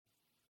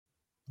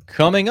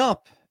Coming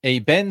up, a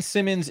Ben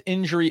Simmons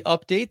injury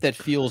update that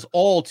feels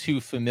all too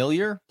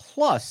familiar,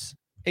 plus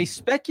a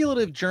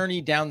speculative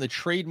journey down the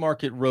trade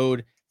market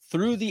road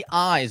through the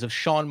eyes of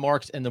Sean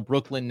Marks and the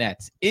Brooklyn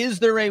Nets. Is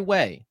there a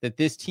way that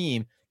this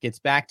team gets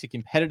back to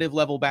competitive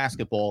level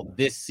basketball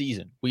this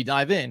season? We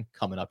dive in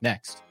coming up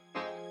next.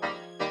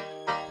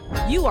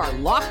 You are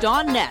Locked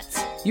On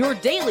Nets, your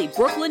daily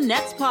Brooklyn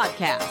Nets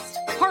podcast.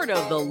 Part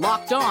of the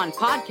Locked On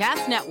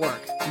Podcast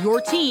Network,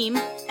 your team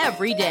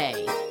every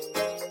day.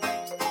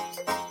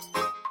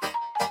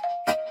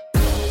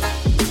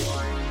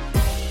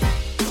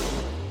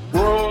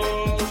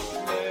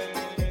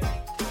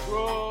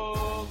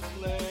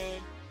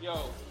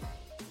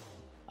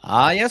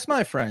 Yes,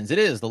 my friends, it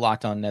is the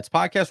Locked On Nets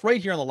podcast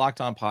right here on the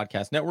Locked On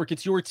Podcast Network.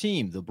 It's your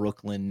team, the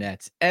Brooklyn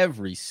Nets,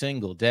 every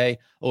single day.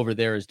 Over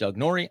there is Doug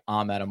Norrie.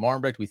 I'm Adam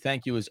Armbrecht. We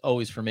thank you, as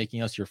always, for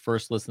making us your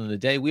first listen of the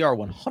day. We are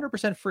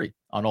 100% free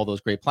on all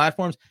those great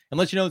platforms. And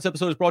let you know this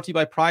episode is brought to you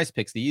by Prize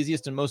Picks, the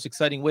easiest and most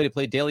exciting way to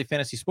play daily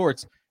fantasy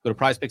sports. Go to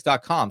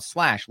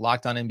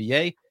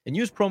prizepicks.com/LockedOnNBA and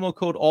use promo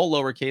code all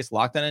lowercase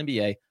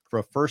LockedOnNBA for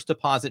a first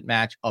deposit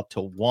match up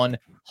to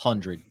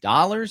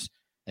 $100.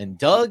 And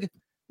Doug,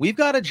 we've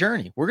got a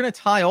journey. We're going to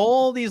tie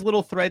all these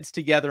little threads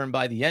together, and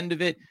by the end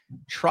of it,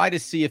 try to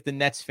see if the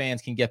Nets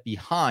fans can get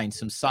behind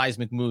some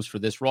seismic moves for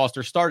this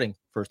roster, starting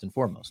first and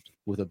foremost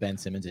with a Ben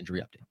Simmons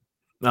injury update.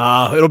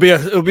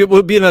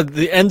 We'll be in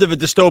the end of a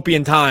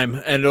dystopian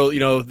time, and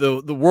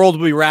the world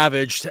will be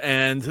ravaged,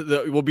 and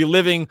we'll be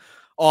living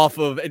off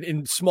of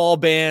in small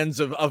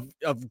bands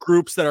of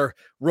groups that are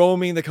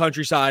roaming the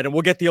countryside, and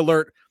we'll get the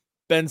alert.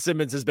 Ben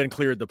Simmons has been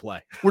cleared to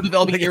play. We're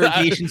developing an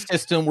irrigation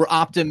system. We're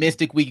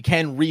optimistic we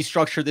can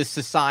restructure this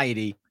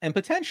society, and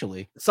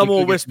potentially someone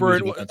will whisper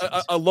it.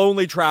 A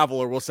lonely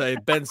traveler will say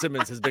Ben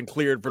Simmons has been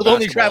cleared for the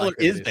lonely traveler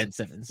activities. Is Ben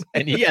Simmons,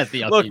 and he has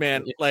the update. Look,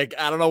 man, like,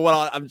 I don't know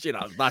what I'm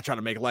not trying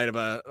to make light of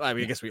I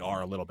guess we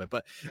are a little bit,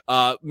 but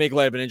make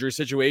light of an injury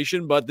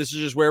situation. But this is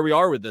just where we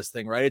are with this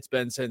thing, right? It's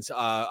been since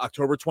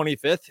October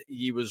 25th.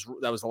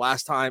 That was the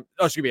last time.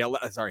 Oh, excuse me.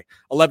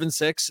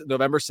 11/6,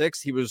 November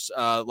 6th. He was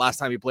last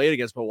time he played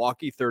against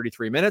Milwaukee.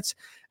 33 minutes.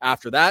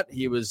 After that,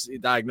 he was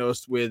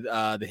diagnosed with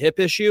the hip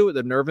issue,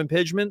 the nerve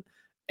impingement,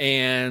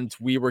 and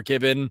we were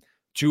given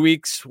 2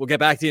 weeks. We'll get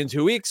back to you in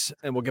 2 weeks,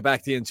 and we'll get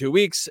back to you in 2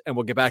 weeks, and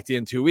we'll get back to you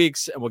in 2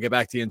 weeks, and we'll get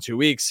back to you in 2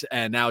 weeks.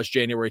 And now it's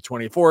January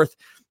 24th,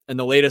 and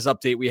the latest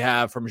update we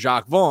have from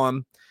Jacques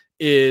Vaughn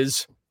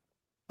is,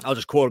 I'll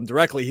just quote him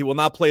directly, he will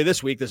not play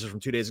this week. This is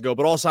from 2 days ago,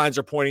 but all signs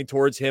are pointing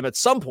towards him at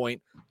some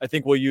point. I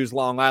think we'll use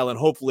Long Island,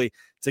 hopefully,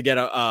 to get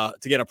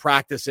a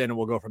practice in, and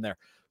we'll go from there.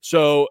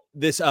 So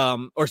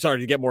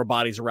to get more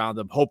bodies around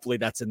them. Hopefully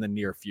that's in the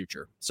near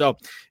future. So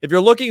if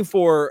you're looking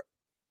for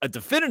a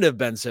definitive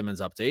Ben Simmons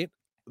update,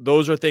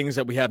 those are things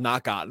that we have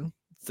not gotten.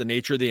 It's the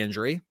nature of the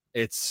injury.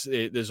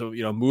 There's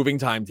moving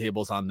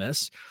timetables on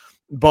this,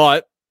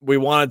 but we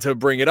wanted to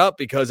bring it up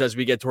because as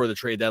we get toward the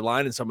trade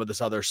deadline and some of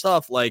this other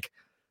stuff, like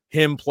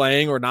him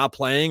playing or not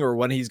playing, or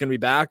when he's going to be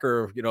back,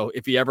 or,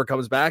 if he ever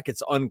comes back,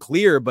 it's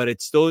unclear, but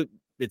it's still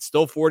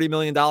 $40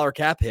 million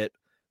cap hit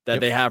that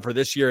they have for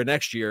this year and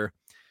next year.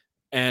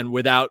 And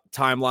without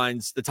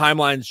timelines, the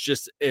timelines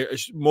just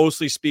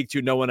mostly speak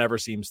to no one ever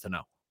seems to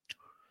know.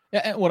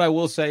 Yeah, and what I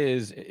will say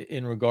is,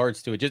 in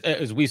regards to it, just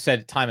as we've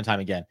said time and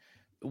time again,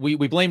 we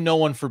blame no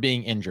one for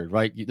being injured,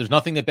 right? There's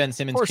nothing that Ben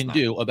Simmons can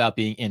do about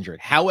being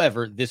injured.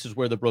 However, this is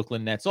where the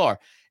Brooklyn Nets are.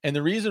 And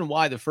the reason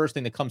why, the first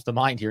thing that comes to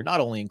mind here, not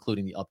only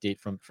including the update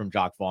from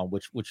Jacques Vaughn,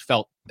 which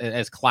felt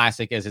as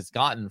classic as it's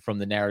gotten from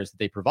the narratives that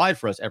they provide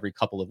for us every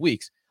couple of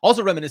weeks,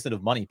 also reminiscent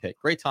of Money Pit,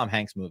 great Tom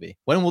Hanks movie.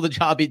 When will the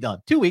job be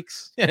done? 2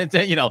 weeks. And it's,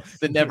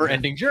 the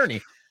never-ending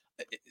journey.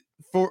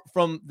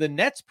 From the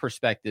Nets'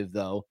 perspective,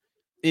 though,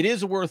 it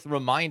is worth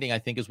reminding, I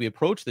think, as we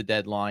approach the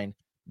deadline,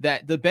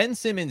 that the Ben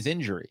Simmons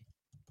injury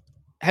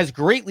has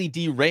greatly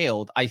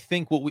derailed, I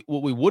think, what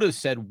we would have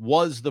said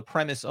was the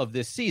premise of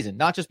this season,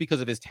 not just because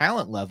of his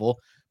talent level,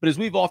 but as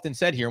we've often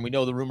said here, and we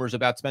know the rumors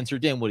about Spencer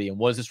Dinwiddie and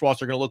what is this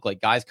roster going to look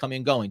like, guys coming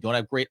and going, don't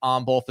have great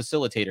on-ball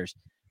facilitators.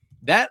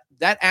 That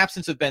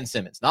absence of Ben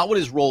Simmons, not what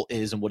his role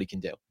is and what he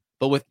can do,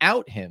 but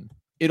without him,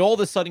 it all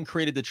of a sudden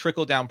created the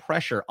trickle-down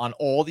pressure on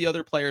all the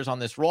other players on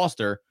this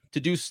roster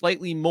to do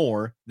slightly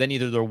more than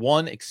either they're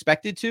one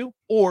expected to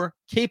or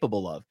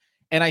capable of.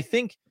 And I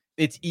think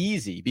it's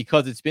easy,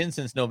 because it's been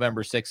since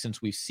November 6th since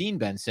we've seen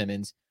Ben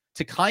Simmons,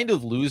 to kind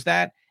of lose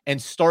that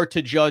and start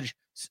to judge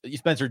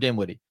Spencer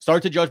Dinwiddie,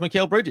 start to judge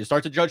Mikal Bridges,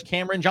 start to judge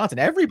Cameron Johnson.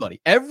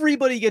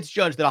 Everybody gets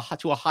judged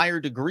to a higher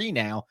degree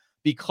now,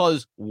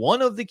 because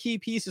one of the key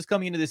pieces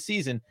coming into this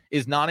season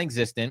is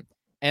non-existent.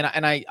 And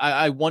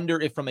I wonder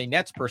if, from a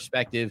Nets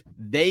perspective,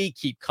 they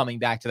keep coming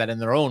back to that in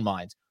their own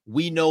minds.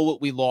 We know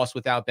what we lost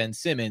without Ben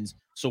Simmons,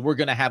 so we're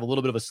going to have a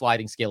little bit of a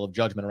sliding scale of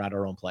judgment around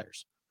our own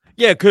players.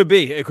 Yeah, it could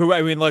be.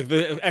 I mean, like,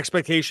 the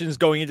expectations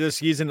going into the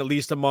season, at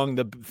least among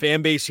the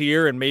fan base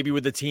here and maybe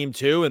with the team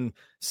too. And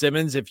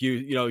Simmons, if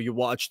you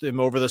watched him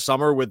over the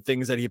summer with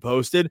things that he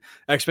posted,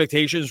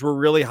 expectations were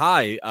really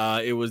high.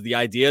 It was the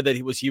idea that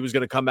he was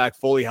going to come back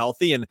fully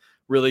healthy and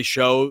really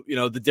show,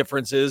 the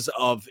differences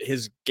of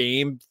his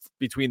game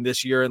between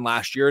this year and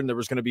last year. And there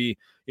was going to be,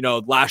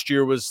 last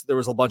year there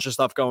was a bunch of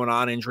stuff going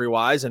on injury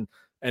wise, and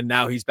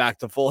now he's back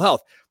to full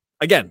health.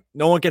 Again,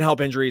 no one can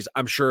help injuries.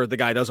 I'm sure the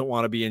guy doesn't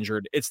want to be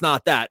injured. It's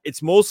not that.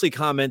 It's mostly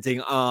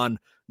commenting on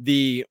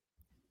the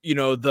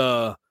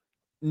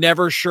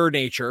never sure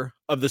nature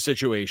of the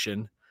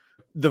situation.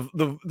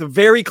 The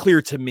very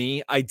clear to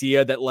me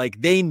idea that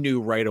like they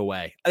knew right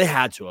away. They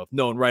had to have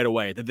known right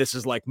away that this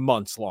is like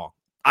months long.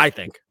 I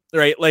think,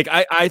 right? Like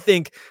I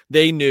think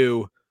they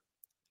knew.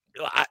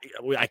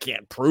 I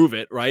can't prove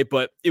it, right?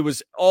 But it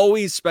was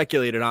always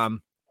speculated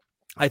on.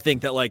 I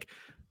think that like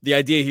the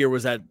idea here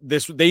was that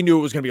they knew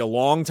it was going to be a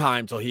long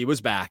time till he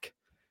was back,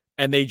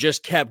 and they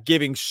just kept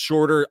giving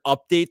shorter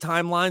update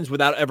timelines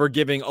without ever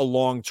giving a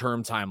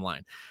long-term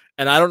timeline.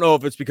 And I don't know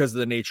if it's because of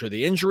the nature of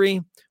the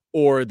injury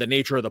or the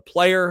nature of the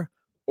player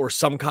or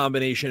some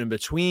combination in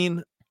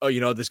between.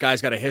 This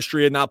guy's got a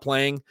history of not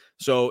playing,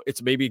 so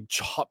it's maybe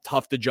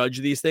tough to judge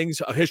these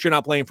things. A history of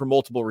not playing for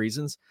multiple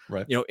reasons,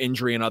 right?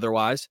 Injury and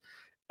otherwise.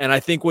 And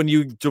I think when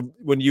you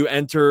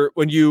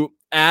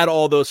add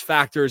all those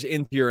factors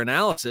into your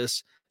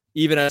analysis,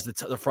 even as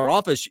the front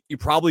office, you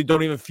probably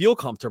don't even feel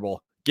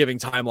comfortable giving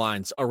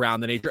timelines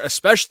around the nature,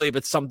 especially if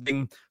it's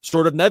something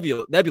sort of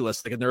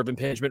nebulous, like a nerve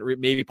impingement,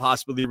 maybe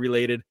possibly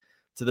related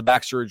to the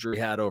back surgery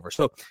he had over.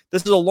 So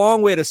this is a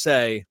long way to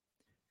say,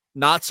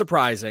 not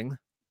surprising,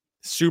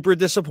 super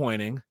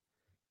disappointing.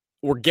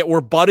 We're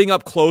butting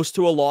up close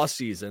to a lost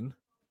season.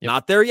 Yep.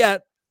 Not there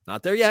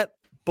yet.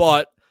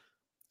 But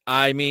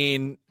I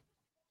mean,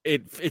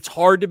 it's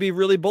hard to be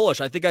really bullish.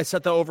 I think I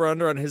set the over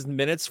under on his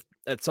minutes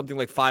at something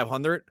like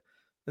 500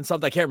 and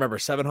something. I can't remember,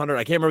 700.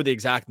 I can't remember the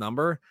exact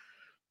number.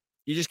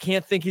 You just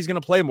can't think he's going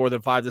to play more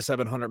than 500 to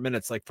 700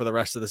 minutes like for the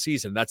rest of the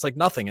season. That's like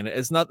nothing. And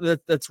it's not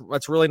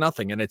that's really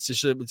nothing. And it's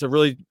just it's a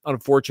really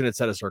unfortunate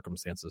set of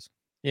circumstances.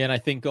 Yeah, and I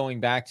think going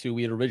back to,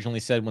 we had originally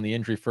said when the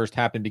injury first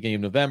happened, beginning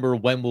of November,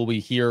 when do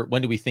we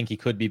think he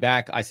could be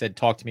back? I said,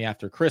 talk to me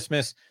after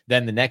Christmas.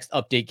 Then the next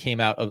update came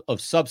out of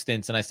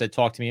substance, and I said,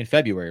 talk to me in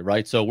February,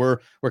 right? So we're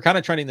kind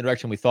of trending in the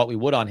direction we thought we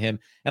would on him.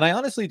 And I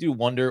honestly do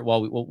wonder,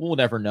 we'll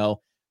never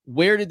know,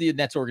 where did the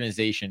Nets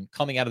organization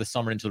coming out of the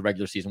summer into the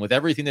regular season with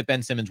everything that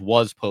Ben Simmons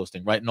was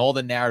posting, right? And all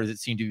the narratives that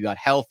seemed to be about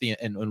healthy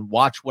and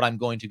watch what I'm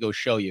going to go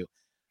show you.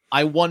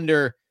 I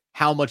wonder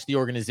how much the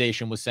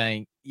organization was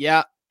saying,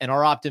 yeah, and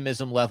our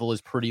optimism level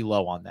is pretty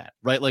low on that,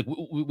 right? Like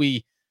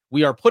we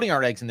are putting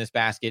our eggs in this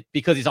basket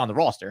because he's on the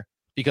roster,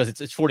 because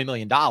it's $40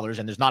 million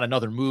and there's not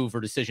another move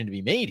or decision to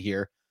be made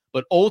here.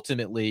 But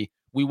ultimately,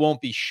 we won't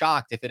be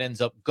shocked if it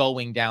ends up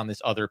going down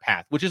this other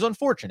path, which is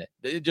unfortunate.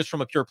 Just from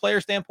a pure player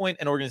standpoint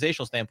and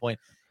organizational standpoint,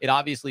 it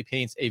obviously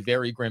paints a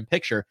very grim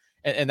picture.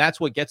 And that's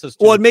what gets us.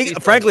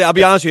 Frankly, I'll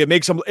be honest with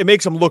you, it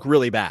makes them look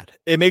really bad.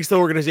 It makes the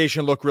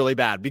organization look really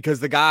bad because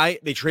the guy,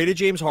 they traded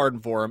James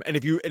Harden for him. And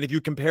if you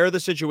compare the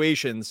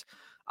situations,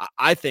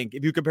 I think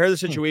if you compare the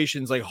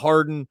situations like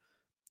Harden,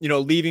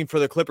 leaving for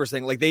the Clippers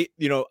thing, like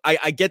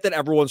I get that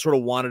everyone sort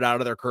of wanted out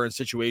of their current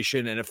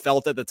situation. And it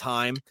felt at the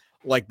time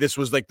like this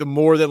was like the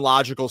more than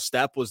logical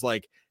step was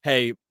like,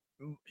 hey,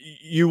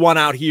 you want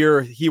out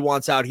here, he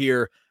wants out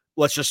here.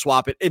 Let's just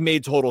swap it. It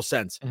made total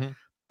sense. Mm-hmm.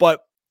 But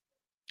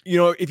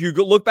if you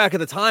look back at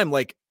the time,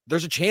 like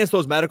there's a chance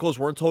those medicals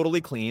weren't totally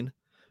clean,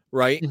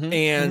 right? Mm-hmm,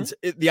 and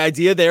the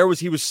idea there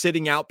was he was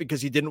sitting out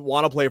because he didn't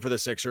want to play for the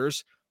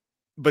Sixers,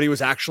 but he was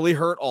actually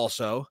hurt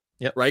also,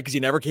 right? Because he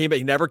never came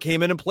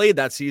in and played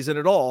that season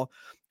at all.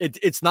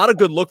 It's not a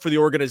good look for the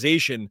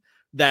organization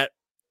that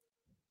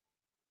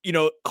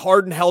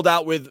Harden held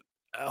out with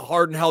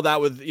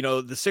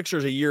the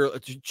Sixers a year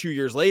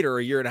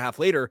and a half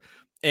later,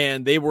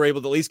 and they were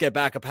able to at least get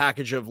back a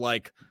package of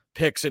like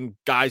picks and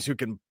guys who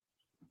can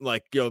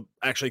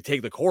actually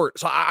take the court.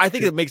 So I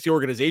think it makes the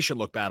organization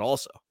look bad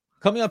also.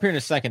 Coming up here in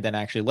a second, then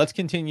actually, let's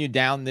continue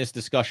down this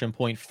discussion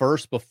point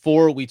first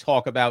before we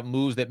talk about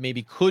moves that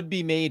maybe could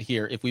be made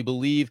here if we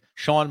believe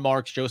Sean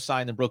Marks, Joe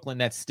Tsai, and the Brooklyn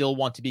Nets still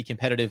want to be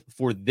competitive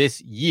for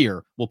this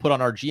year. We'll put on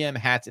our GM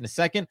hats in a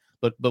second,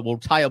 but we'll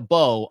tie a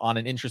bow on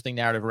an interesting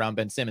narrative around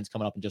Ben Simmons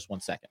coming up in just 1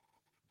 second.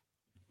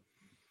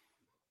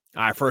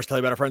 All right, first, tell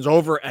you about our friends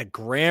over at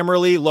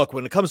Grammarly. Look,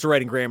 when it comes to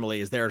writing, Grammarly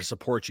is there to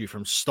support you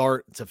from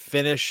start to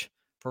finish.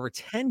 For over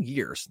 10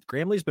 years,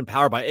 Grammarly's been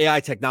powered by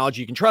AI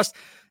technology you can trust,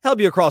 help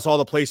you across all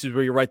the places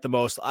where you write the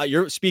most.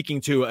 You're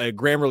speaking to a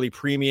Grammarly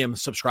premium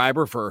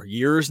subscriber for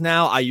years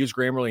now. I use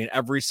Grammarly in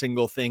every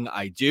single thing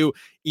I do.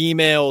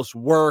 Emails,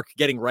 work,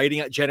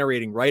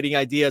 generating writing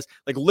ideas,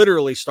 like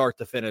literally start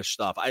to finish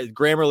stuff.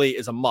 Grammarly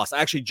is a must.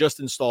 I actually just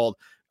installed,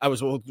 I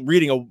was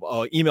reading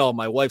a email of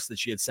my wife's that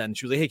she had sent.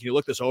 She was like, hey, can you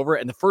look this over?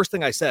 And the first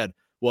thing I said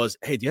was,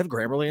 hey, do you have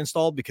Grammarly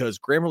installed? Because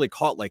Grammarly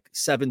caught like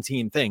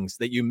 17 things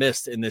that you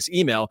missed in this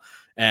email.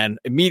 And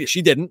immediately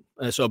she didn't.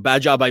 So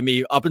bad job by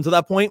me up until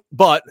that point,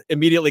 but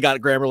immediately got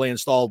Grammarly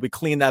installed. We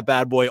cleaned that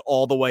bad boy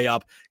all the way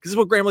up because this is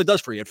what Grammarly does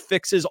for you. It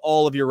fixes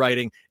all of your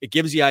writing. It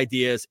gives you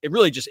ideas. It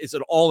really just, it's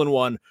an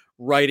all-in-one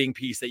writing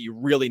piece that you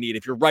really need.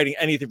 If you're writing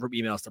anything from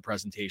emails to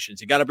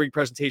presentations, you got a big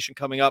presentation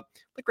coming up,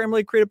 like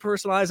Grammarly, create a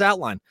personalized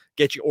outline,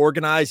 get you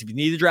organized. If you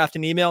need to draft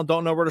an email and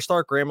don't know where to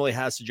start, Grammarly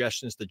has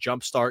suggestions to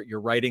jumpstart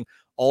your writing.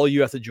 All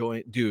you have to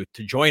join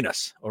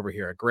us over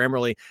here at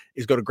Grammarly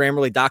is go to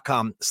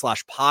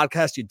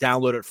Grammarly.com/podcast. You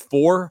download it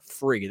for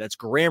free. That's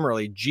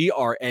Grammarly,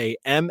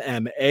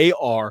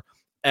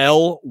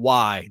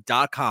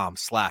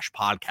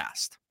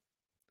 GRAMMARLY.com/podcast.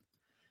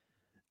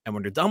 And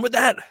when you're done with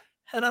that,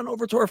 head on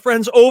over to our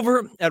friends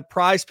over at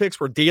Prize Picks,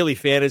 where daily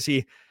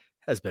fantasy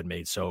has been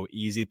made so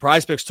easy.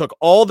 Prize Picks took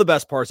all the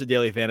best parts of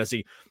daily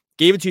fantasy,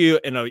 gave it to you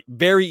in a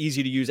very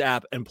easy to use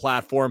app and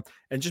platform,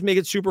 and just make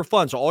it super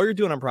fun. So all you're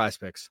doing on Prize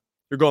Picks,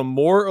 you're going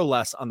more or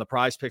less on the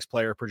Prize Picks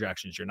player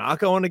projections. You're not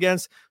going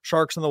against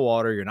sharks in the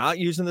water. You're not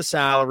using the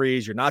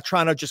salaries. You're not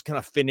trying to just kind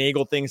of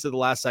finagle things at the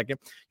last second.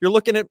 You're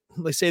looking at,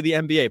 let's say, the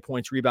NBA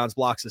points, rebounds,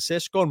 blocks,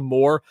 assists, going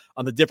more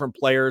on the different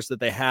players that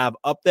they have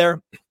up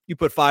there. You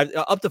put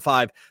up to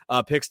five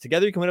picks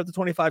together. You can win up to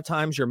 25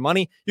 times your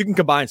money. You can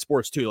combine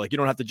sports too. Like, you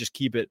don't have to just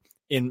keep it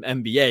in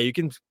NBA. You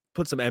can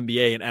put some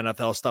NBA and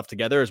NFL stuff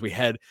together as we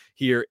head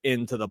here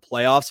into the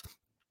playoffs.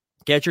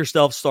 Get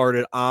yourself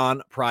started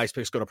on Prize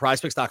Picks. Go to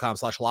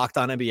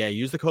prizepicks.com/LockedOnNBA.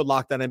 Use the code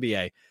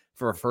LockedOnNBA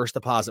for a first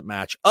deposit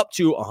match up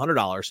to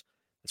 $100.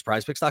 It's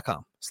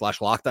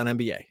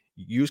prizepicks.com/LockedOnNBA.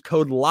 Use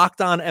code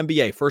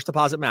LockedOnNBA. First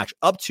deposit match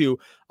up to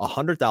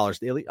 $100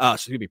 daily.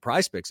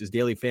 Prize Picks is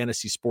daily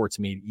fantasy sports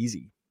made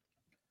easy.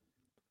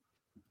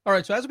 All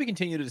right, so as we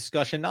continue the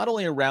discussion, not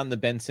only around the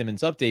Ben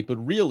Simmons update, but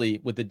really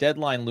with the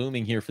deadline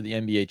looming here for the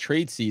NBA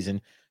trade season,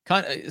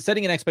 kind of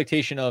setting an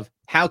expectation of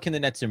how can the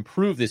Nets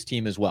improve this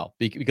team as well,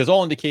 because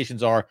all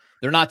indications are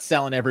they're not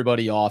selling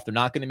everybody off. They're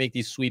not going to make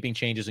these sweeping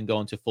changes and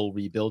go into full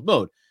rebuild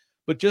mode.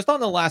 But just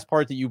on the last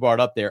part that you brought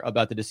up there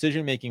about the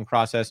decision-making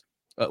process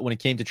when it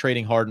came to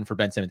trading Harden for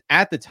Ben Simmons,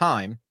 at the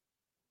time,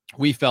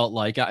 we felt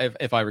like,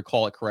 if I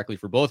recall it correctly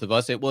for both of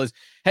us, it was,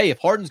 hey, if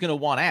Harden's going to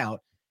want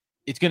out,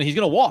 he's going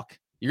to walk.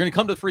 You're going to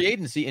come to free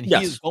agency, and he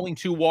is going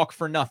to walk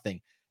for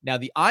nothing. Now,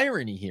 the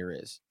irony here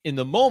is, in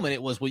the moment,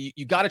 it was, well,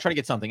 you got to try to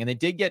get something. And they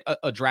did get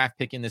a draft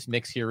pick in this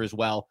mix here as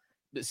well.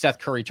 Seth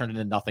Curry turned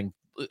into nothing,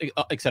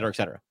 et cetera, et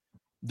cetera.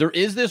 There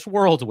is this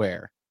world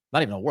where,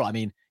 not even a world, I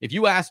mean, if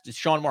you asked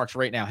Sean Marks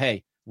right now,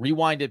 hey,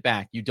 rewind it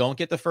back. You don't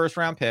get the first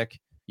round pick.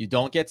 You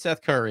don't get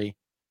Seth Curry.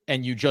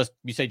 And you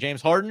say,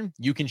 James Harden,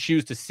 you can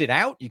choose to sit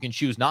out. You can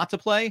choose not to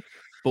play.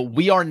 But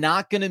we are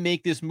not going to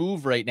make this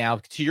move right now,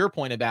 to your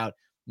point about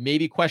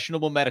maybe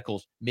questionable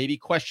medicals, maybe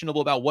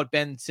questionable about what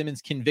Ben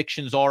Simmons'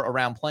 convictions are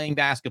around playing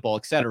basketball,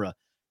 etc.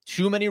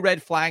 Too many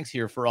red flags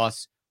here for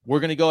us.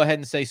 We're going to go ahead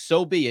and say,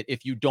 so be it.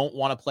 If you don't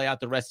want to play out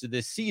the rest of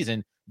this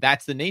season,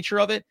 that's the nature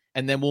of it.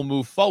 And then we'll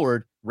move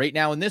forward right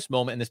now in this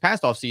moment, in this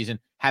past off season,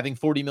 having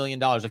 $40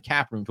 million of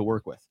cap room to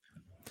work with.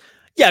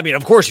 Yeah, I mean,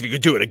 of course, if you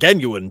could do it again,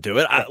 you wouldn't do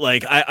it.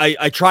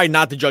 I try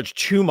not to judge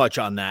too much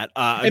on that.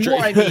 And more,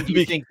 I mean, do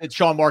you think that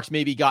Sean Marks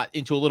maybe got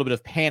into a little bit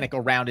of panic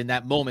around in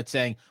that moment,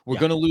 saying, we're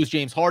going to lose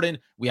James Harden.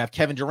 We have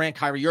Kevin Durant,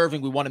 Kyrie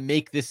Irving. We want to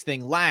make this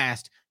thing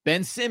last.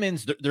 Ben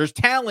Simmons, there's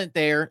talent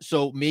there,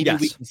 so maybe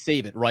we can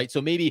save it, right?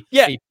 So maybe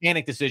a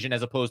panic decision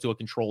as opposed to a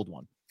controlled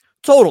one.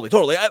 Totally.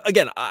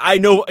 I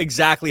know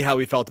exactly how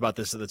we felt about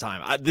this at the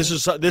time. This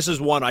is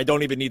one I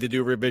don't even need to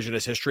do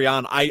revisionist history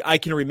on. I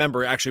can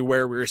remember actually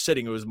where we were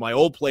sitting. It was my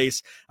old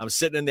place. I'm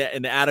sitting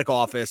in the attic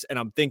office, and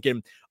I'm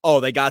thinking, oh,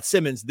 they got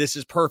Simmons. This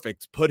is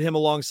perfect. Put him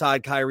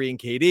alongside Kyrie and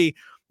KD.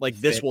 Like,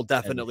 this will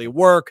definitely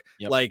work.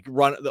 Yep. Like,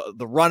 run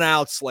the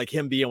runouts, like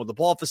him being able to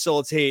ball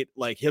facilitate,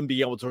 like him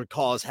being able to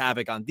cause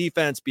havoc on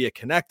defense, be a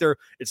connector.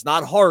 It's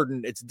not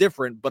Harden. It's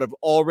different. But if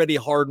already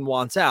Harden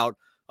wants out,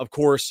 of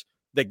course,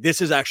 like,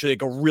 this is actually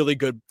like a really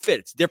good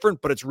fit. It's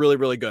different, but it's really,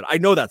 really good. I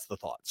know that's the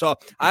thought. So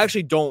I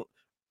actually don't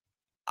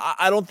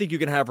think you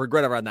can have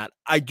regret around that.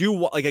 I do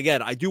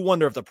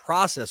wonder if the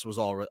process was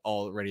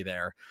already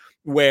there,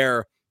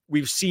 where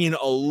we've seen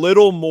a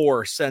little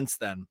more since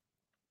then,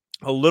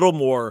 a little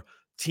more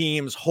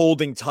teams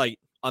holding tight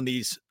on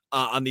these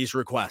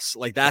requests.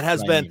 Like, that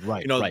has been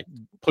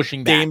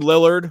pushing back. Dame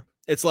Lillard.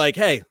 It's like,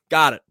 hey,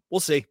 got it. We'll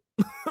see.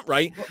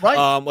 Right.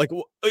 Like,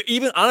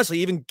 even honestly,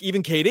 even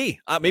KD,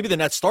 maybe the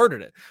Nets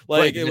started it.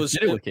 Like, it was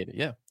with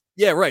KD.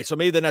 Yeah. Right. So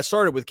maybe the Nets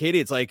started with KD.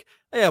 It's like,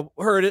 yeah,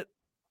 heard it.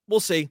 We'll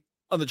see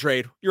on the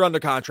trade. You're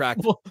under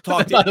contract. Well,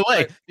 by the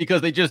way,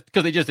 because they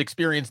just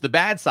experienced the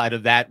bad side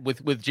of that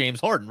with James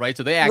Harden. Right.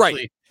 So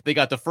they they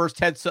got the first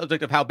head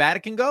subject of how bad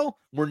it can go.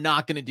 We're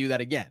not going to do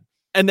that again.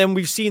 And then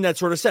we've seen that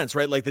sort of sense,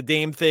 right? Like, the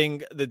Dame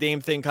thing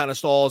kind of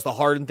stalls. The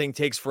Harden thing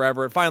takes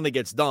forever. It finally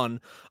gets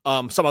done.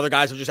 Some other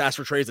guys have just asked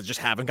for trades that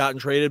just haven't gotten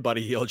traded.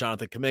 Buddy Hield,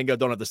 Jonathan Kuminga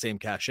don't have the same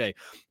cachet.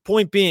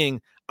 Point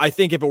being, I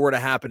think if it were to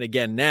happen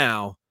again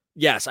now,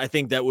 yes, I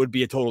think that would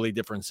be a totally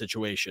different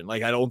situation.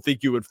 Like, I don't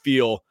think you would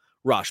feel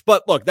rushed.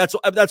 But look, that's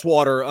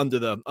water under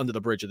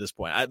the bridge at this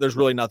point. There's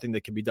really nothing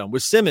that can be done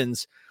with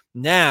Simmons.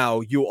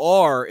 Now you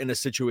are in a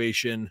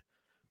situation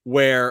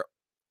where,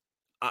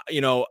 I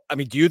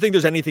mean, do you think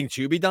there's anything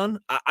to be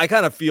done? I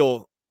kind of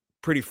feel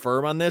pretty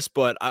firm on this,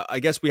 but I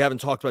guess we haven't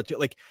talked about,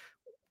 like,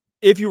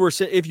 if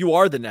you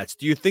are the Nets,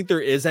 do you think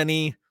there is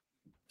any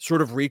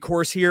sort of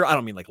recourse here? I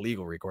don't mean like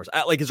legal recourse.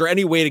 Like, is there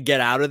any way to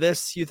get out of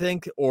this, you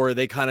think, or are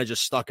they kind of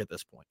just stuck at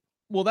this point?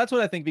 Well, that's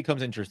what I think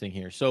becomes interesting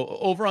here. So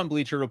over on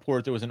Bleacher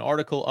Report, there was an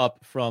article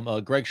up from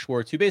Greg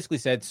Schwartz who basically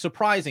said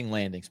surprising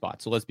landing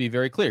spot. So let's be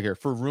very clear here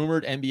for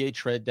rumored NBA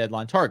trade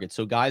deadline targets.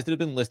 So guys that have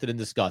been listed and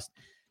discussed.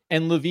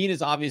 And LaVine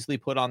is obviously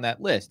put on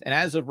that list. And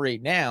as of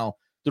right now,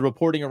 the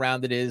reporting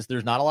around it is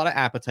there's not a lot of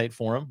appetite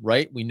for him,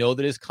 right? We know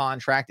that his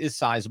contract is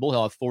sizable.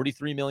 He'll have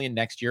 $43 million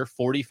next year,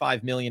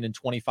 $45 million in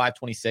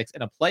 25-26,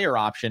 and a player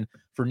option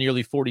for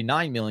nearly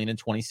 $49 million in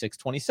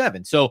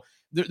 26-27. So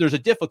there's a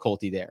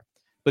difficulty there.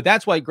 But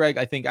that's why Greg,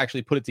 I think,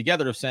 actually put it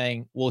together of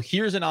saying, well,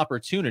 here's an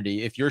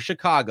opportunity. If you're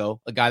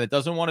Chicago, a guy that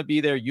doesn't want to be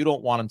there, you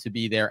don't want him to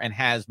be there, and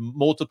has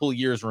multiple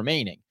years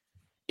remaining.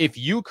 If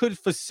you could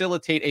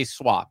facilitate a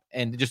swap,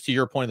 and just to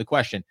your point of the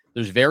question,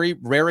 there's very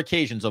rare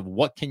occasions of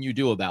what can you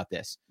do about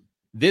this?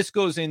 This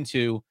goes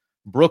into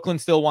Brooklyn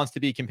still wants to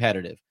be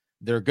competitive.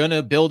 They're going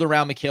to build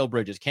around Mikal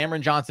Bridges.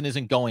 Cameron Johnson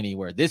isn't going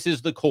anywhere. This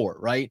is the core,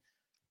 right?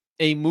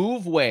 A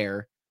move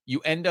where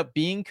you end up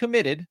being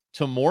committed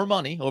to more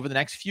money over the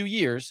next few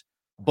years,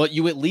 but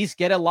you at least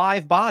get a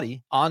live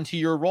body onto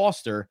your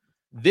roster.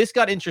 This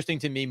got interesting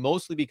to me,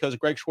 mostly because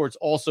Greg Schwartz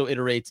also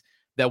iterates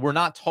that we're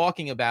not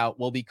talking about,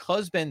 well,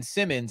 because Ben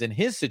Simmons and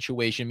his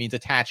situation means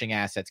attaching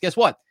assets. Guess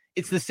what?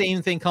 It's the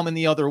same thing coming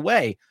the other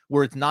way,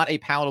 where it's not a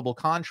palatable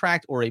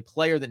contract or a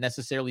player that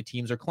necessarily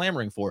teams are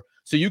clamoring for.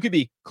 So you could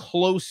be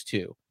close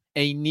to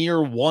a near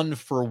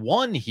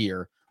 1-for-1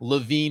 here,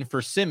 LaVine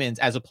for Simmons,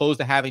 as opposed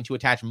to having to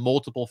attach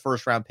multiple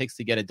first-round picks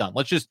to get it done.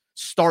 Let's just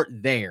start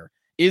there.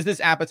 Is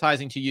this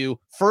appetizing to you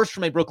first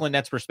from a Brooklyn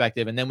Nets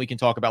perspective, and then we can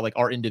talk about like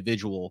our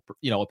individual,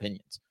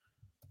 opinions?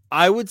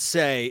 I would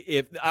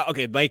say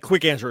my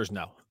quick answer is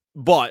no,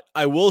 but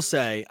I will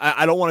say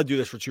I don't want to do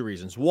this for two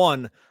reasons.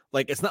 One,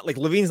 like it's not like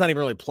LaVine's not even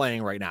really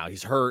playing right now.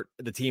 He's hurt.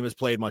 The team has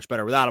played much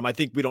better without him. I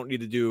think we don't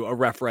need to do a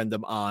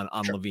referendum on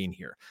sure. LaVine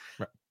here.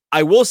 Right.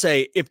 I will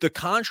say if the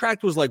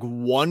contract was like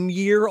 1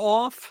 year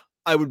off,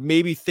 I would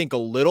maybe think a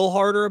little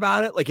harder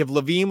about it. Like if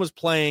LaVine was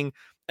playing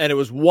and it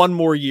was one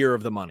more year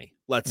of the money,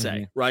 let's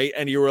say, right?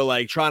 And you were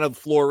like trying to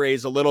floor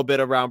raise a little bit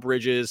around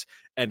Bridges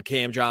and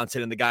Cam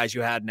Johnson and the guys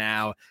you had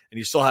now, and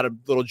you still had a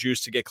little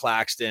juice to get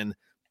Claxton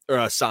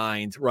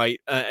signed,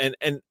 right?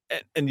 And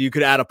you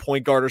could add a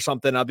point guard or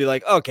something. I'll be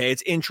like, okay,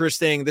 it's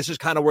interesting. This is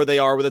kind of where they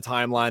are with the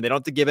timeline. They don't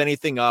have to give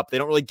anything up. They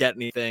don't really get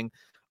anything.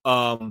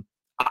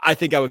 I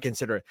think I would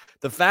consider it.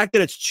 The fact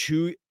that it's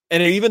two,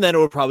 and even then it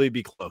would probably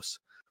be close.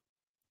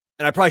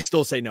 And I probably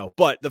still say no,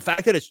 but the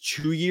fact that it's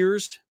 2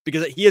 years,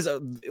 because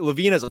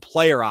LaVine has a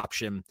player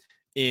option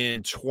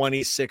in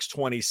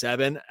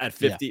 26-27 at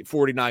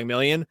 49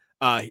 million.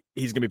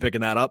 He's going to be picking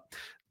that up.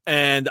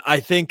 And I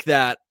think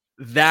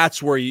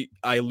that's where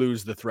I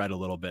lose the thread a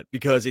little bit,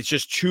 because it's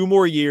just 2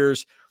 more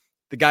years.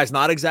 The guy's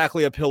not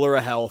exactly a pillar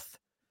of health.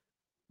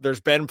 There's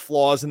been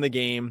flaws in the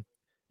game.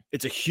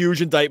 It's a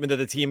huge indictment that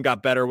the team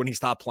got better when he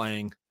stopped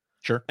playing.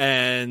 Sure.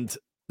 And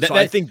so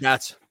I think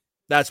that's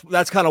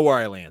kind of where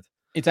I land.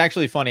 It's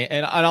actually funny,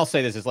 and I'll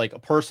say this is like a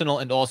personal,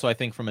 and also I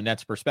think from a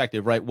Nets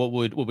perspective, right? What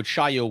would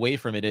shy you away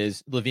from it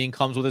is LaVine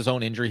comes with his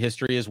own injury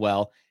history as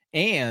well,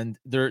 and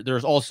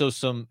there's also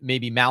some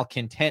maybe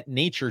malcontent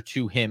nature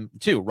to him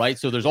too, right?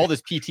 So there's all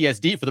this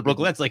PTSD for the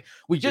Brooklyn Nets. Like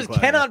we just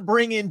cannot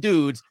bring in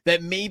dudes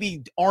that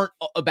maybe aren't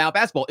about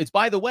basketball. It's,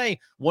 by the way,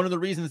 one of the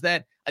reasons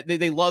that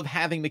they love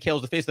having Mikal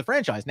as the face of the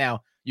franchise.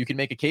 Now you can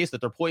make a case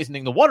that they're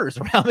poisoning the waters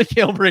around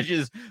Mikal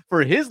Bridges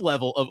for his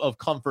level of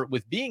comfort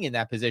with being in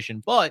that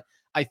position, but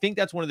I think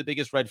that's one of the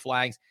biggest red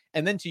flags.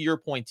 And then to your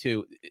point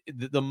too,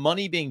 the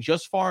money being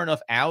just far enough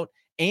out,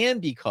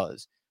 and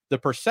because the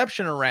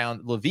perception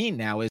around LaVine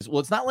now is, well,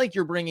 it's not like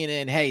you're bringing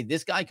in, hey,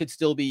 this guy could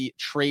still be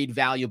trade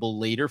valuable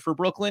later for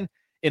Brooklyn.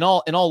 In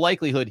all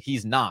likelihood,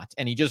 he's not.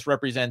 And he just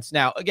represents,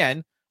 now,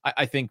 again,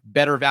 I think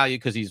better value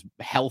because he's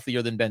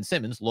healthier than Ben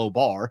Simmons, low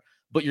bar,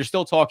 but you're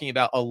still talking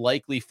about a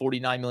likely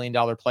 $49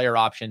 million player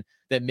option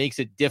that makes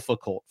it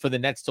difficult for the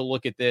Nets to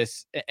look at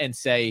this and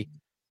say,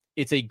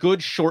 it's a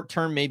good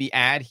short-term maybe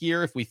add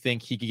here if we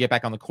think he could get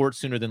back on the court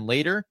sooner than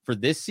later for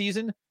this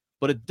season,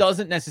 but it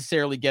doesn't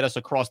necessarily get us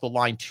across the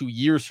line 2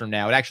 years from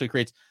now. It actually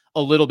creates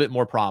a little bit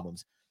more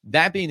problems.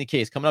 That being the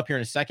case, coming up here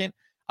in a second,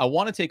 I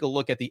want to take a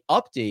look at the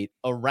update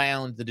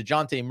around the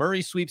DeJounte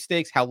Murray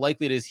sweepstakes, how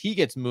likely it is he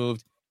gets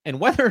moved, and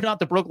whether or not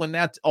the Brooklyn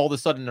Nets all of a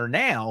sudden are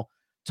now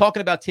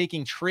talking about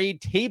taking trade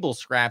table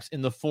scraps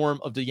in the form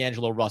of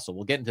D'Angelo Russell.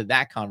 We'll get into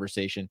that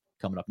conversation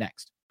coming up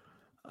next.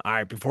 All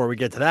right, before we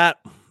get to that,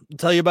 I'll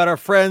tell you about our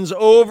friends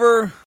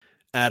over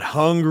at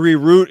Hungry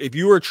Root. If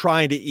you are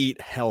trying to eat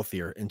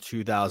healthier in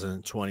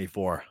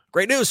 2024,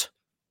 great news.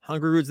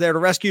 Hungry Root's there to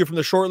rescue you from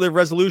the short-lived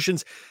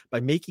resolutions by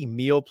making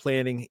meal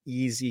planning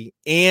easy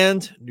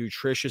and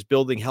nutritious,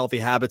 building healthy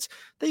habits.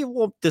 They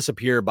won't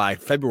disappear by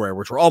February,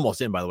 which we're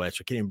almost in, by the way, so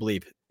I can't even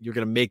believe you're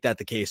going to make that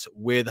the case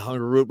with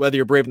Hungry Root. Whether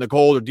you're braving the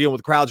cold or dealing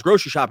with crowds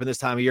grocery shopping this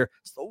time of year,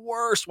 it's the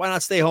worst. Why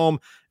not stay home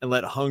and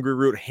let Hungry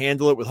Root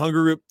handle it? With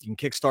Hungry Root, you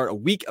can kickstart a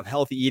week of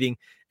healthy eating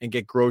and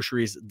get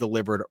groceries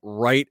delivered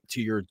right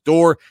to your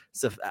door.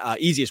 It's the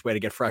easiest way to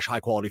get fresh,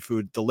 high-quality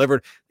food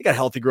delivered. They got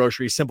healthy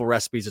groceries, simple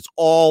recipes. It's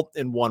all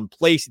in one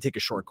place. You take a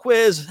short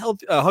quiz.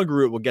 Hungry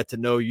Root will get to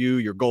know you,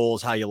 your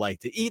goals, how you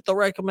like to eat. They'll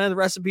recommend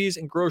recipes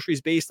and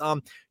groceries based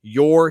on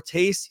your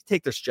taste. You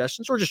take their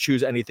suggestions or just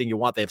choose anything you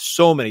want. They have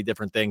so many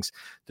different things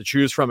to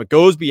choose from. It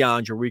goes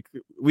beyond your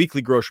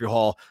weekly grocery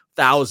haul.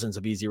 Thousands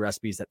of easy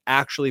recipes that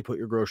actually put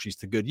your groceries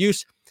to good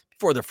use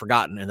before they're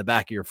forgotten in the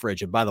back of your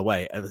fridge. And by the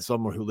way, as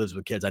someone who lives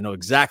with kids, I know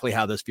exactly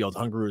how this feels.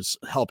 Hungry Root's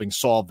helping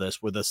solve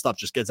this, where the stuff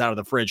just gets out of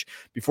the fridge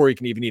before you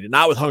can even eat it.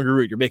 Not with Hungry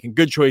Root. You're making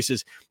good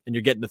choices and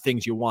you're getting the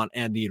things you want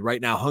and need.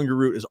 Right now, Hungry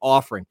Root is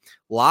offering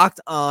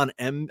Locked On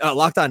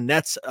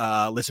Nets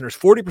listeners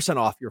 40%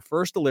 off your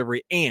first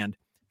delivery and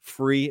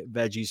free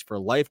veggies for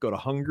life. Go to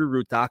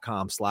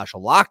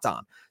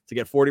hungryroot.com/lockedon to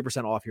get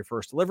 40% off your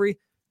first delivery.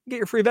 Get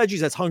your free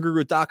veggies. That's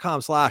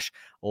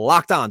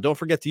hungryroot.com/lockedon. Don't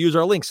forget to use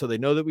our link so they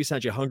know that we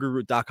sent you.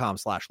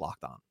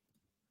 hungryroot.com/lockedon.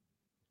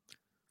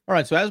 All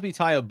right, so as we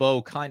tie a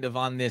bow kind of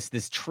on this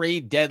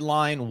trade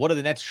deadline, what are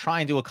the Nets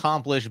trying to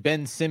accomplish?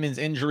 Ben Simmons'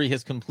 injury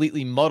has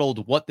completely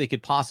muddled what they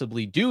could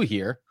possibly do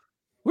here.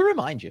 We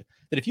remind you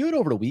that if you head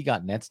over to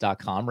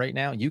wegotnets.com right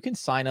now, you can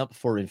sign up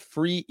for a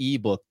free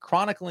ebook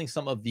chronicling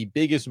some of the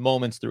biggest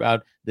moments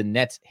throughout the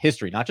Nets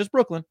history, not just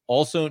Brooklyn,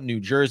 also New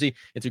Jersey.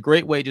 It's a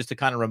great way just to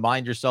kind of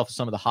remind yourself of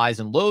some of the highs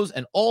and lows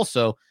and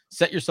also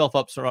set yourself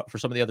up for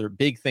some of the other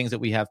big things that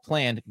we have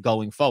planned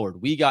going forward.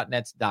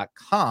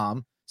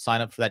 Wegotnets.com.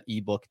 Sign up for that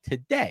ebook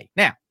today.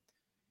 Now,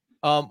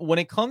 when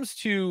it comes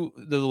to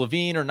the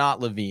Levine or not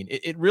Levine,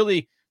 it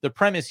really, the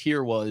premise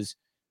here was,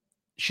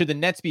 should the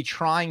Nets be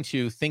trying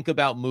to think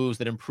about moves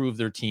that improve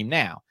their team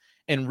now?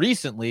 And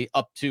recently,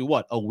 up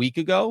to a week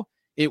ago,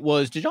 it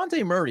was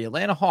DeJounte Murray,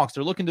 Atlanta Hawks.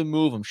 They're looking to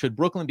move him. Should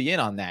Brooklyn be in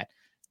on that?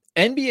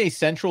 NBA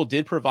Central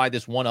did provide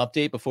this one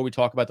update before we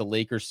talk about the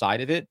Lakers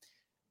side of it.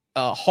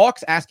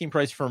 Hawks asking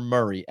price for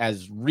Murray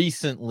as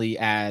recently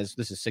as,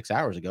 this is 6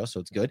 hours ago, so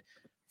it's good.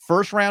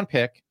 First round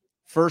pick,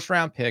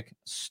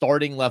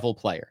 starting level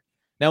player.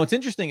 Now, what's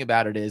interesting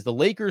about it is the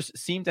Lakers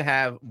seem to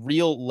have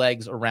real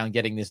legs around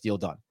getting this deal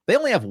done. They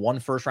only have one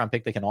first-round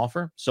pick they can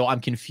offer, so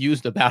I'm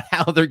confused about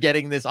how they're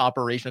getting this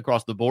operation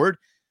across the board.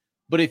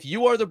 But if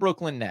you are the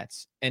Brooklyn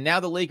Nets, and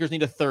now the Lakers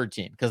need a third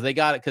team because they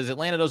got it, because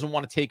Atlanta doesn't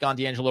want to take on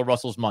D'Angelo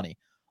Russell's money,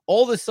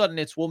 all of a sudden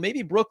it's, well,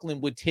 maybe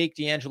Brooklyn would take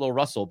D'Angelo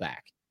Russell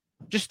back.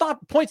 Just stop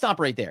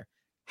right there.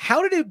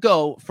 How did it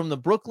go from the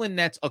Brooklyn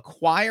Nets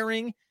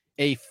acquiring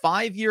a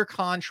 5-year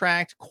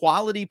contract,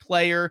 quality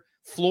player,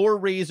 floor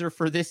raiser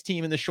for this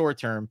team in the short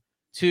term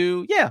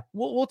to,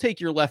 we'll take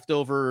your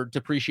leftover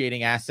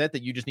depreciating asset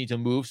that you just need to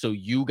move so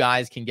you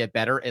guys can get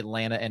better,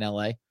 Atlanta and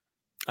LA?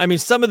 I mean,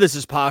 some of this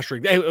is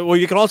posturing. Well,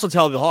 you can also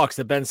tell the Hawks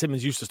that Ben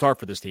Simmons used to start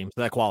for this team,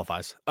 so that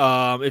qualifies.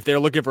 If they're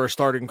looking for a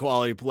starting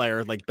quality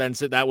player like Ben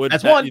Simmons,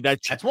 that's one.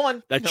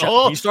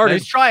 He started.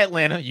 Nice try,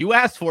 Atlanta. You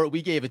asked for it.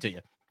 We gave it to you.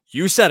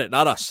 You said it,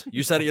 not us.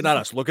 You said it, not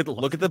us. Look at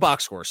the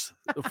box scores.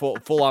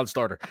 Full on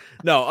starter.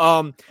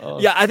 No,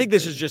 I think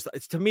this is just,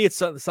 to me, it's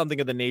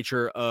something of the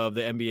nature of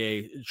the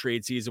NBA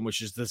trade season,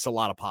 which is just a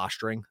lot of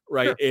posturing,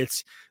 right? Sure.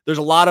 There's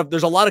a lot of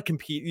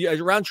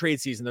around trade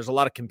season. There's a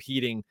lot of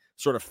competing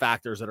sort of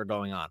factors that are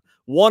going on.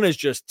 One is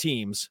just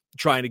teams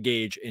trying to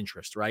gauge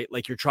interest, right?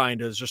 Like you're trying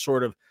to just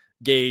sort of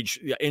gauge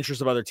the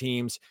interest of other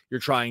teams. You're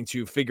trying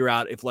to figure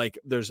out if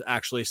there's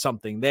actually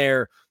something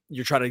there.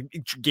 You're trying to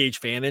gauge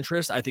fan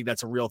interest. I think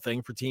that's a real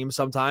thing for teams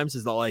sometimes,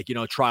 is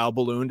the trial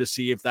balloon to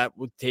see if that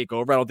would take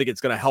over. I don't think it's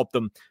going to help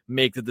them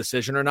make the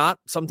decision or not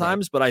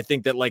sometimes, right. But I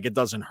think that it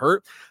doesn't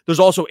hurt.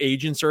 There's also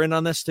agents are in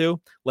on this too.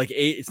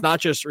 It's not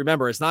just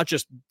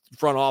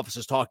front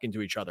offices talking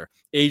to each other.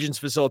 Agents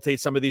facilitate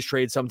some of these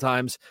trades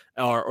sometimes,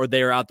 or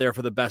they're out there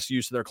for the best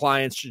use of their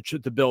clients to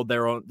build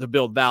to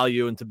build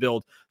value and to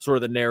build sort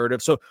of the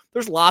narrative. So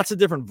there's lots of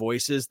different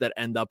voices that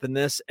end up in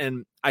this.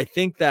 And I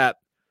think that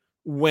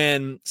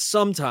when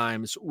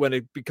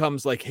it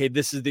becomes hey,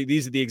 these are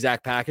the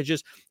exact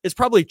packages, it's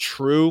probably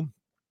true.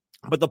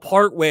 But the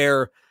part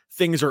where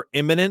things are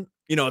imminent,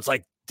 it's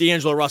like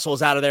D'Angelo Russell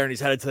is out of there and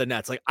he's headed to the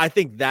Nets. I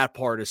think that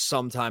part is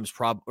sometimes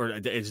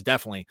is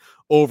definitely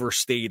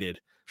overstated.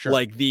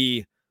 Sure.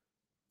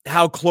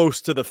 How close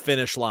to the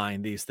finish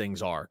line these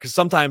things are. Because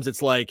sometimes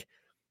it's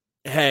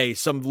hey,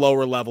 some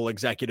lower level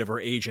executive or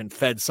agent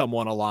fed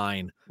someone a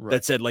line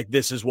that said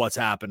this is what's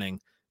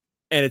happening.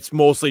 And it's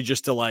mostly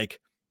just to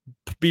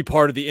be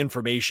part of the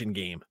information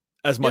game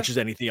as much as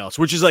anything else,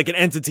 which is an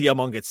entity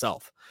among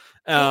itself.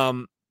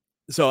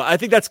 So I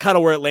think that's kind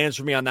of where it lands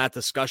for me on that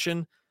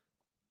discussion.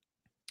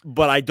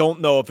 But I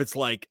don't know if it's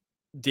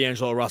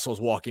D'Angelo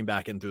Russell's walking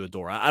back in through the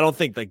door. I don't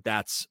think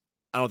that's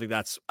going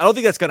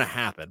to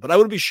happen, but I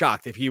wouldn't be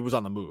shocked if he was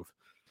on the move.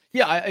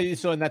 Yeah,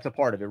 so and that's a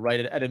part of it, right?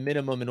 At a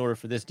minimum, in order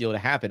for this deal to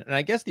happen. And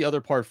I guess the other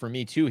part for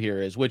me too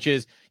here is, which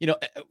is,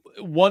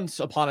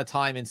 once upon a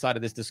time inside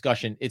of this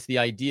discussion, it's the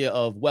idea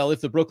of, well, if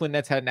the Brooklyn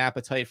Nets had an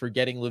appetite for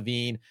getting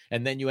LaVine,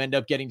 and then you end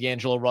up getting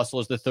D'Angelo Russell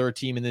as the third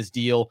team in this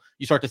deal,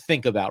 you start to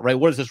think about, right,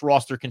 what does this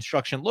roster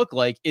construction look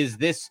like? Is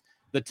this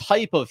the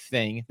type of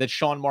thing that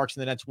Sean Marks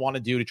and the Nets want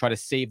to do to try to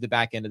save the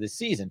back end of this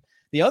season?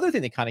 The other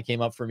thing that kind of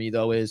came up for me,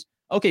 though, is,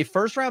 okay,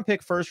 first round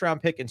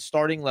pick, and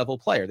starting level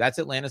player. That's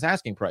Atlanta's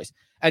asking price.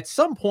 At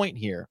some point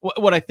here,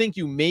 what I think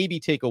you maybe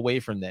take away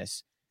from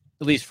this,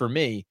 at least for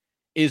me,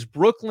 is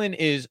Brooklyn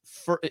it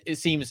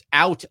seems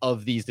out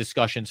of these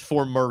discussions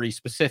for Murray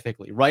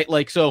specifically, right?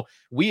 Like, so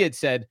we had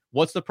said,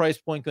 what's the price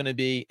point going to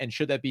be? And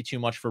should that be too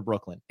much for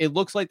Brooklyn? It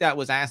looks like that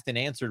was asked and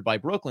answered by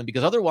Brooklyn,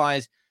 because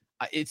otherwise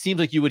it seems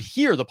like you would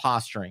hear the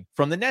posturing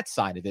from the Nets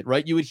side of it,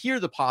 right? You would hear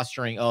the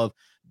posturing of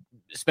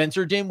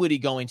Spencer Dinwiddie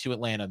going to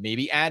Atlanta,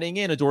 maybe adding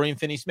in a Dorian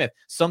Finney-Smith,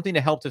 something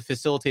to help to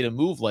facilitate a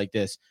move like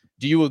this.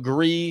 Do you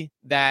agree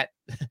that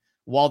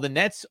while the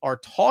Nets are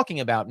talking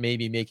about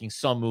maybe making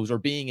some moves or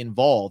being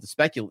involved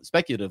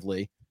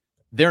speculatively,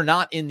 they're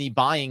not in the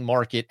buying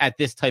market at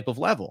this type of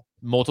level?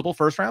 Multiple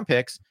first-round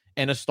picks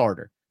and a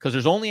starter, because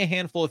there's only a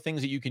handful of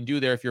things that you can do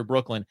there if you're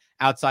Brooklyn,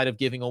 outside of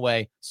giving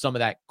away some of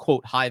that,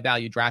 quote,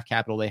 high-value draft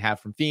capital they have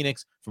from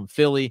Phoenix, from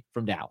Philly,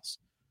 from Dallas.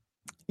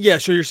 Yeah,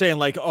 so you're saying,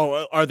 like,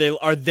 oh, do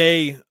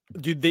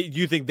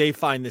you think they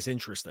find this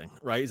interesting,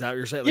 right? Is that what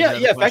you're saying? Like,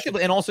 yeah,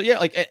 effectively. And also,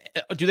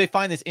 do they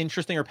find this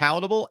interesting or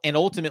palatable? And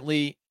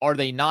ultimately, are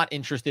they not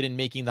interested in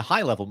making the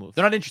high level move?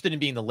 They're not interested in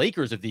being the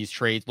Lakers of these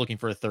trades, looking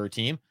for a third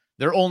team.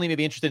 They're only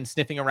maybe interested in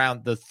sniffing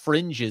around the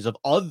fringes of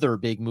other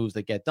big moves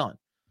that get done.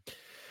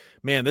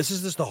 Man, this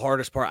is just the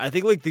hardest part. I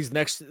think, like, these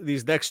next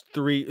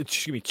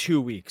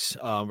 2 weeks,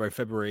 right,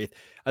 February 8th.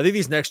 I think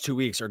these next 2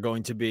 weeks are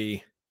going to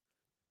be,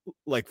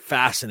 like,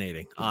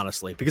 fascinating,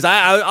 honestly, because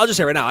I'll just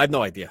say right now, I have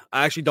no idea.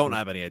 I actually don't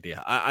have any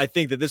idea. I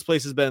think that this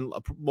place has been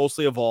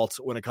mostly a vault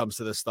when it comes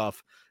to this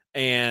stuff.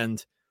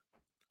 And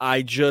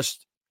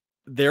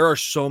there are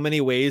so many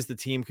ways the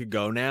team could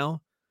go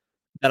now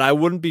that I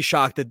wouldn't be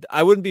shocked if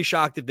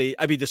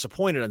I'd be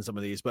disappointed on some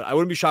of these, but I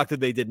wouldn't be shocked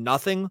if they did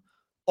nothing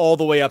all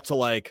the way up to,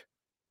 like,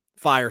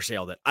 fire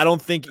sailed it. I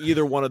don't think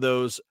either one of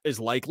those is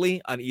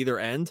likely on either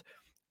end,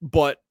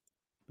 but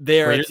they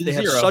have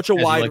such a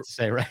wide, like to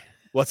say, right?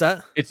 What's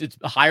that? It's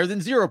higher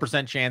than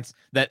 0% chance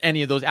that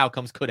any of those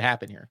outcomes could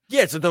happen here.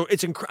 Yeah,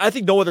 I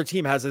think no other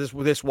team has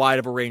this wide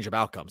of a range of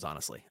outcomes,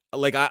 honestly.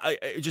 Like, I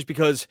just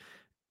because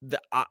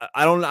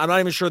I'm not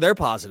even sure they're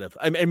positive.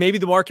 And maybe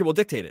the market will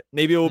dictate it.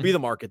 Maybe it will be the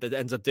market that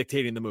ends up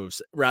dictating the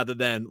moves rather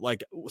than,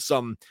 like,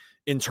 some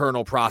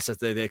internal process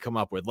that they come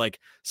up with. Like,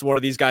 so one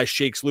of these guys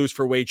shakes loose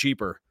for way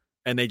cheaper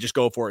and they just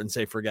go for it and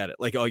say, forget it.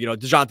 Like, oh,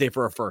 DeJounte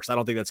for a first. I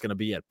don't think that's going to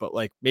be it. But,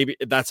 like, maybe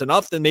if that's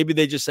enough, then maybe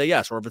they just say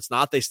yes. Or if it's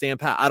not, they stand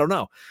pat. I don't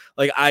know.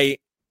 Like,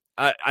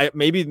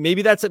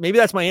 maybe that's it. Maybe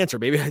that's my answer.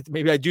 Maybe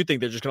I do think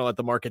they're just going to let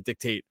the market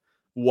dictate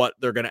what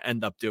they're going to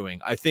end up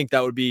doing. I think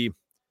that would be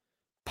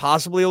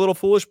possibly a little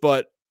foolish,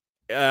 but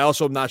I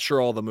also am not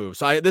sure all the moves.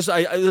 So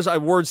I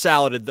word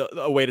saladed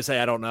a way to say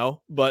I don't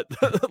know, but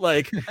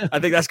like, I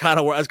think that's kind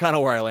of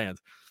where I land.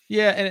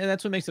 Yeah, and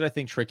that's what makes it, I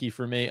think, tricky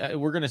for me.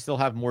 We're going to still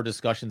have more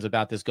discussions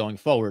about this going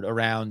forward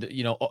around,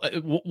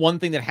 one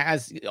thing that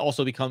has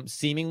also become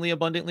seemingly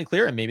abundantly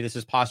clear, and maybe this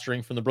is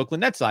posturing from the Brooklyn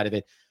Nets side of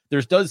it.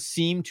 There does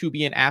seem to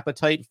be an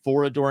appetite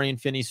for a Dorian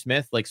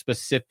Finney-Smith, like,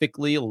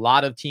 specifically. A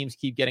lot of teams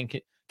keep getting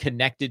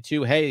connected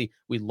to, hey,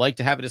 we'd like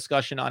to have a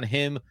discussion on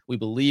him. We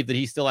believe that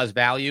he still has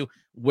value.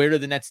 Where do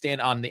the Nets stand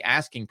on the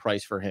asking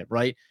price for him,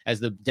 right? As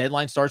the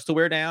deadline starts to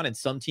wear down and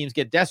some teams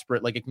get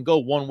desperate, like, it can go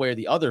one way or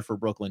the other for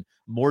Brooklyn.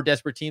 More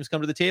desperate teams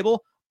come to the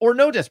table, or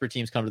no desperate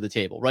teams come to the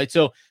table, right?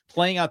 So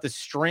playing out the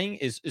string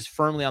is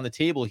firmly on the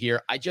table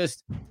here. I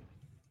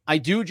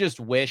do just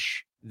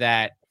wish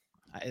that,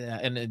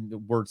 and the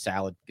word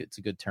salad, it's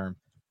a good term.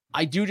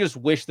 I do just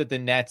wish that the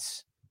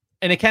Nets,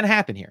 and it can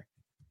happen here,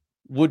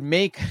 would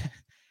make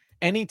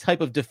any type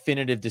of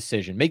definitive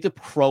decision, make the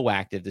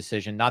proactive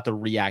decision, not the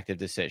reactive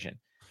decision.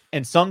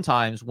 And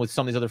sometimes with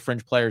some of these other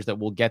fringe players that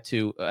we'll get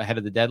to ahead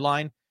of the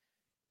deadline,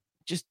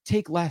 just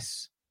take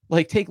less.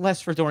 Like, take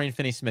less for Dorian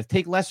Finney-Smith,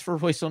 take less for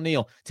Royce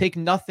O'Neal, take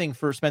nothing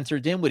for Spencer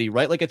Dinwiddie,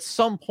 right? Like, at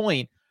some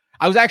point,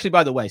 I was actually,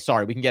 by the way,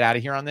 sorry, we can get out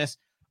of here on this.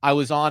 I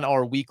was on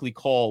our weekly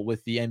call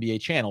with the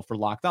NBA channel for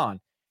Locked On,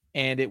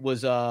 and it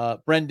was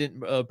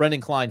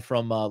Brendan Klein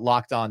from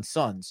Locked On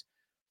Suns,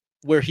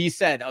 where he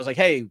said, I was like,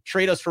 hey,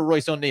 trade us for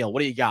Royce O'Neal.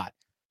 What do you got?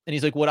 And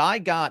he's like, what I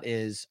got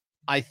is,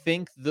 I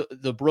think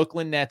the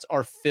Brooklyn Nets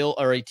are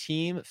a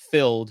team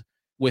filled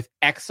with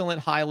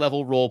excellent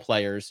high-level role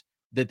players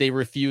that they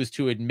refuse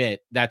to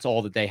admit that's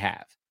all that they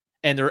have.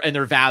 And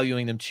they're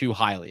valuing them too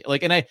highly.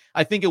 Like, and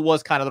I think it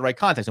was kind of the right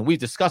context. And we've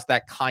discussed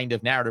that kind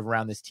of narrative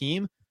around this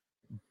team,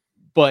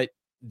 but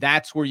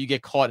that's where you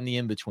get caught in the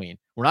in-between.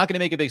 We're not going to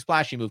make a big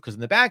splashy move because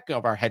in the back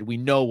of our head, we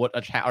know what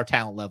our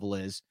talent level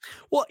is.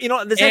 Well,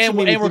 this and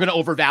we're going to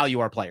overvalue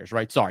our players,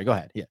 right? Sorry, go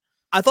ahead. Yeah.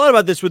 I thought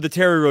about this with the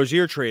Terry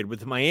Rozier trade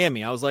with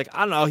Miami. I was like,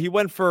 I don't know. He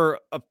went for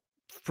a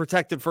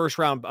protected first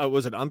round.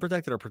 Was it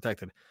unprotected or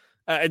protected?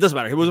 It doesn't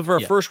matter. He was for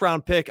a first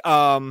round pick.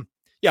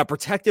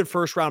 Protected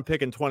first round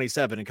pick in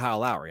 27 in Kyle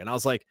Lowry. And I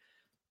was like,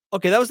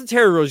 okay, that was the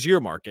Terry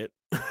Rozier market,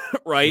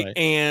 right?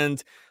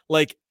 And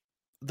like,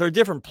 they're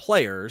different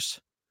players.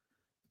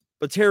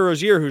 But Terry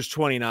Rozier, who's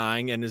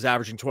 29 and is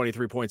averaging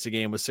 23 points a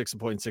game with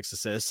 6.6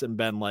 assists, and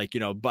been like,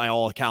 by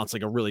all accounts,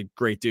 like a really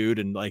great dude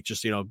and like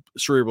just,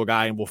 cerebral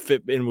guy and will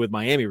fit in with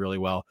Miami really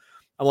well.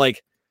 I'm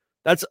like,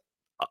 that's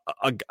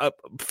a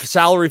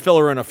salary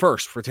filler and a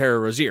first for Terry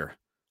Rozier.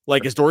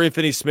 Like, is Dorian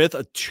Finney-Smith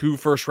a 2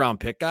 first-round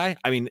pick guy?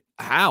 I mean,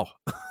 how?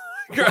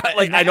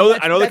 Like, I know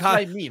that's what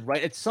I mean,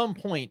 right? At some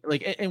point,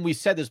 like, and we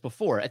said this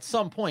before, at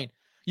some point,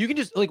 you can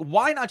just, like,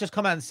 why not just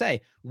come out and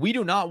say, we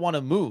do not want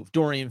to move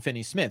Dorian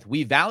Finney-Smith.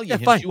 We value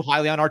him too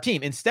highly on our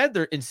team. Instead,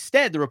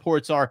 the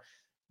reports are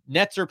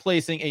Nets are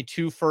placing a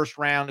 2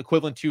 first-round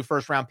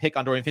pick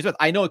on Dorian Finney-Smith.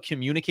 I know it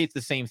communicates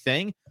the same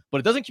thing, but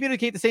it doesn't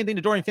communicate the same thing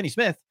to Dorian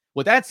Finney-Smith.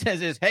 What that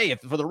says is, hey,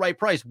 if for the right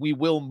price, we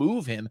will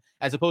move him,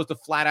 as opposed to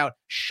flat out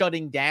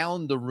shutting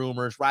down the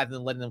rumors rather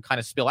than letting them kind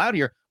of spill out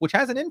here, which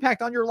has an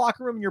impact on your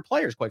locker room and your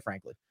players, quite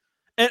frankly.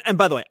 And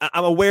by the way,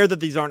 I'm aware that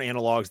these aren't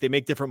analogs. They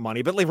make different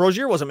money, but like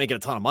Rozier wasn't making a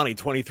ton of money,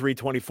 23,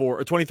 24,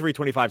 or 23,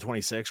 25,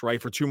 26,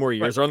 right? For 2 more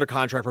years. Right. They're under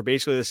contract for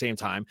basically the same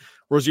time.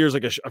 Rozier's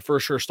like a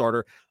first sure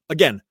starter.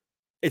 Again,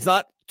 it's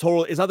not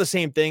the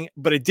same thing,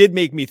 but it did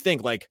make me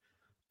think like,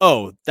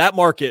 oh, that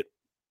market,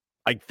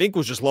 I think,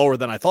 was just lower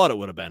than I thought it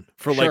would have been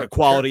for like a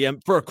quality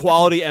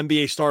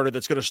NBA starter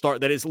that's going to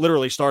start, that is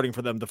literally starting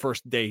for them the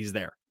first day he's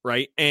there,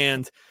 right?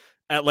 And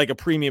at like a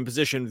premium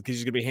position because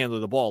he's going to be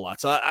handling the ball a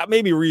lot. So I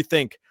made me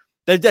rethink.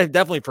 That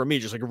definitely for me,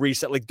 just like a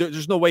reset. Like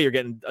there's no way you're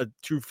getting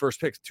 2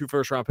 first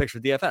round picks for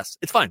DFS.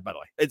 It's fine, by the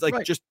way. It's like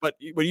but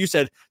what you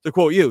said, to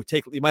quote you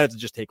might have to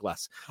just take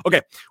less.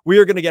 Okay, we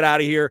are going to get out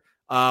of here.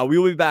 We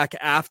will be back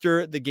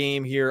after the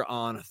game here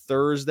on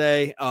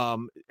Thursday.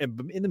 And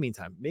in the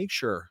meantime, make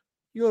sure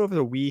you go over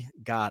to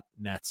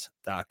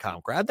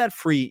WeGotNets.com. Grab that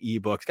free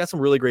ebook. It's got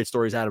some really great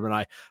stories Adam and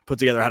I put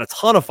together. I had a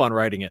ton of fun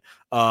writing it.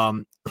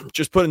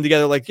 Just putting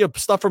together like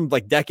stuff from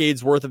like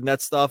decades worth of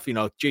Nets stuff.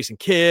 Jason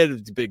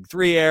Kidd, the Big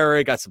 3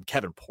 era. Got some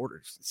Kevin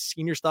Porter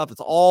senior stuff. It's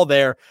all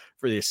there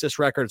for the assist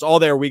record. It's all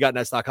there.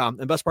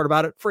 WeGotNets.com. And best part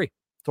about it, free.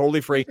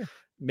 Totally free.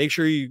 Make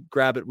sure you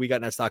grab it.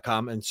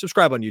 WeGotNets.com and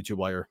subscribe on YouTube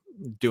while you're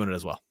doing it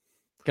as well.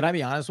 Can I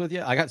be honest with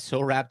you? I got so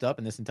wrapped up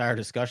in this entire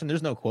discussion.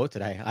 There's no quote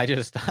today.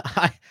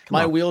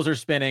 My wheels are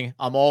spinning.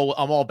 I'm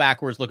all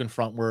backwards looking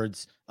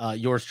frontwards.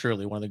 Yours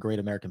truly, one of the great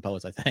American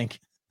poets, I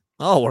think.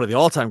 Oh, one of the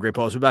all-time great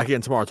poets. We're back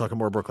again tomorrow talking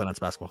more Brooklyn Nets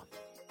basketball.